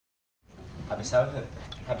Happy Sabbath.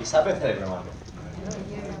 Happy Sabbath, everyone.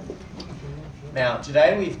 Now,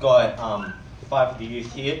 today we've got 5 of the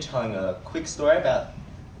youth here telling a quick story about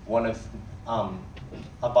one of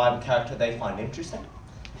a Bible character they find interesting.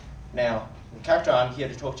 Now, the character I'm here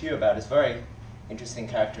to talk to you about is a very interesting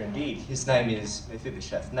character indeed. His name is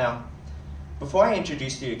Mephibosheth. Now, before I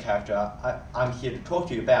introduce to you a character I'm here to talk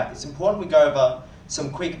to you about, it's important we go over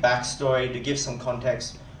some quick backstory to give some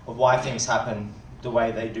context of why things happen the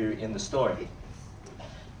way they do in the story.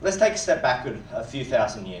 Let's take a step backward a few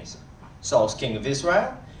thousand years. Saul's king of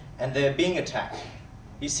Israel, and they're being attacked.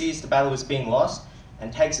 He sees the battle is being lost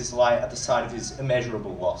and takes his life at the sight of his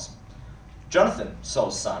immeasurable loss. Johnathan,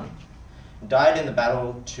 Saul's son, died in the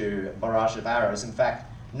battle to a barrage of arrows. In fact,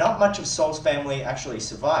 not much of Saul's family actually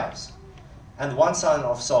survives. And the one son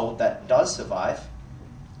of Saul that does survive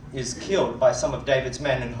is killed by some of David's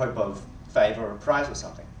men in hope of favor or prize or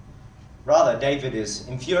something. Rather, David is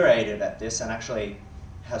infuriated at this and actually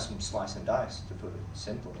has some slice and dice, to put it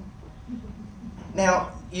simply.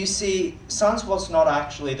 Now, you see, sons was not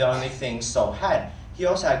actually the only thing Saul had. He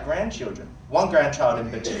also had grandchildren. One grandchild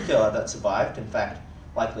in particular that survived, in fact,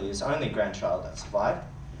 likely his only grandchild that survived,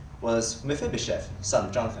 was Mephibosheth, son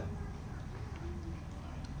of Johnathan.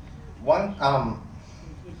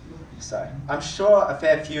 I'm sure a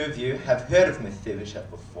fair few of you have heard of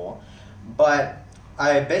Mephibosheth before, but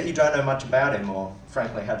I bet you don't know much about him, or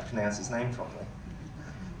frankly how to pronounce his name properly.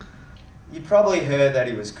 You probably heard that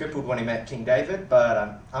he was crippled when he met King David,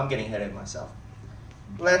 but I'm getting ahead of myself.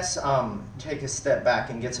 Let's take a step back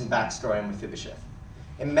and get some backstory on Mephibosheth.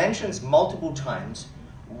 It mentions multiple times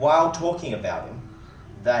while talking about him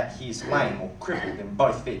that he's lame or crippled in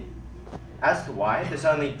both feet. As to why, there's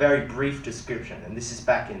only a very brief description, and this is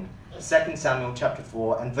back in 2 Samuel chapter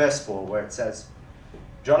 4 and verse 4, where it says,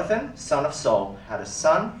 Johnathan, son of Saul, had a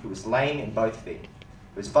son who was lame in both feet.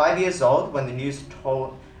 He was 5 years old when the news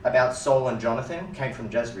told about Saul and Johnathan came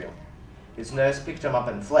from Jezreel. His nurse picked him up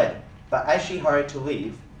and fled, but as she hurried to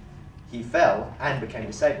leave, he fell and became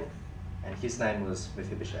disabled, and his name was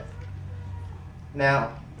Mephibosheth.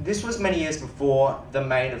 Now, this was many years before the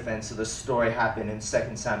main events of the story happened in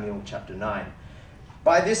 2 Samuel chapter 9.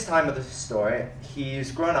 By this time of the story,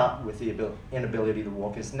 he's grown up with the inability to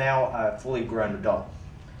walk, is now a fully grown adult.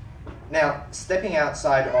 Now, stepping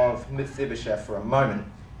outside of Mephibosheth for a moment,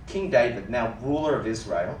 King David, now ruler of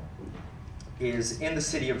Israel, is in the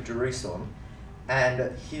city of Jerusalem,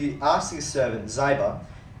 and he asks his servant Ziba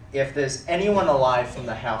if there's anyone alive from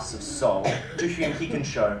the house of Saul to whom he can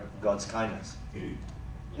show God's kindness.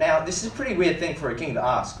 Now, this is a pretty weird thing for a king to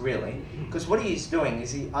ask, really, because what he's doing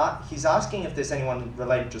is he's asking if there's anyone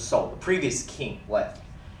related to Saul, the previous king left.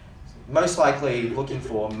 Most likely looking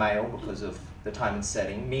for a male because of the time and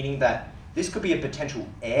setting, meaning that this could be a potential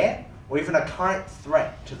heir or even a current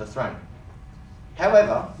threat to the throne.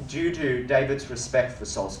 However, due to David's respect for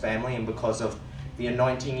Saul's family and because of the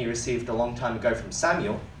anointing he received a long time ago from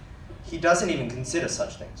Samuel, he doesn't even consider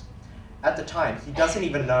such things. At the time, he doesn't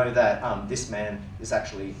even know that this man is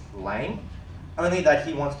actually lame, only that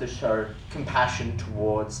he wants to show compassion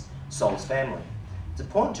towards Saul's family. It's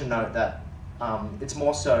important to note that it's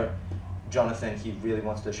more so Johnathan he really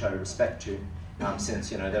wants to show respect to, since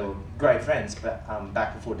they were great friends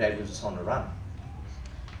back before David was on the run.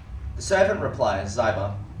 The servant replies,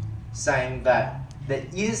 Ziba, saying that there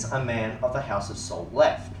is a man of the house of Saul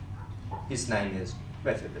left. His name is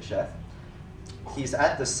Mephibosheth. He is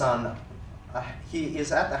at the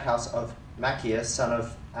house of Machir, son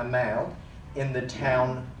of Ammiel, in the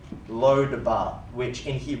town Lo-debar, which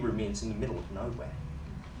in Hebrew means in the middle of nowhere.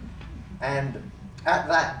 And at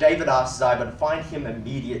that, David asks Ziba to find him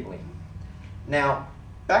immediately. Now,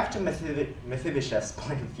 back to Mephibosheth's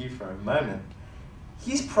point of view for a moment,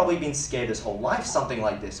 he's probably been scared his whole life something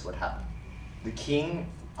like this would happen. The king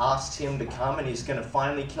asks him to come and he's going to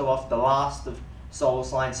finally kill off the last of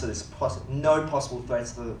Saul's line, so there's no possible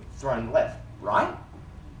threats to the throne left, right?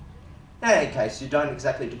 In any case, you don't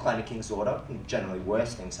exactly decline a king's order, generally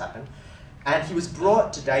worse things happen, and he was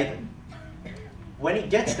brought to David. When he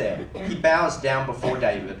gets there, he bows down before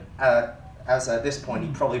David, as at this point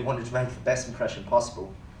he probably wanted to make the best impression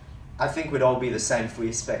possible. I think we'd all be the same if we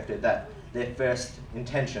expected that their first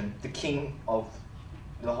intention, the king of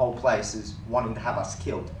the whole place, is wanting to have us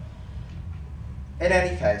killed. In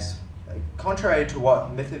any case, contrary to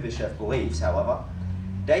what Mephibosheth believes, however,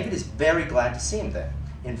 David is very glad to see him there.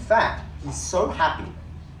 In fact, he's so happy,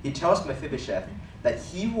 he tells Mephibosheth that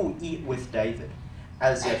he will eat with David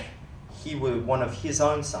as if he were one of his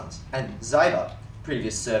own sons. And Ziba,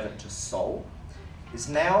 previous servant to Saul, is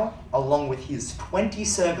now, along with his 20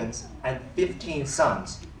 servants and 15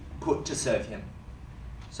 sons, put to serve him.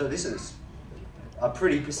 So this is a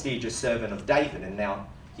pretty prestigious servant of David, and now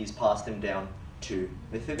he's passed him down to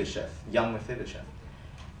Mephibosheth, young Mephibosheth.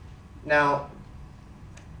 Now,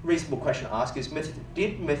 reasonable question to ask is,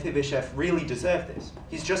 did Mephibosheth really deserve this?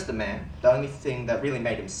 He's just a man. The only thing that really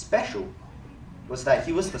made him special was that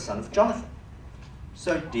he was the son of Johnathan.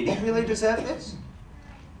 So did he really deserve this?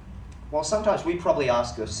 Well, sometimes we probably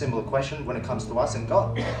ask a similar question when it comes to us and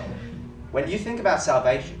God. When you think about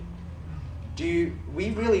salvation, do we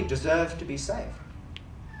really deserve to be saved?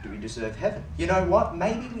 Do we deserve heaven? You know what?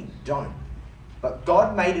 Maybe we don't. But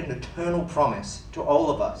God made an eternal promise to all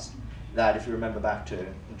of us that, if you remember back to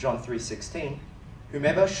John 3:16,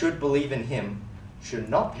 whomever should believe in him should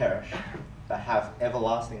not perish, but have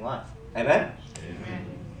everlasting life. Amen? Amen.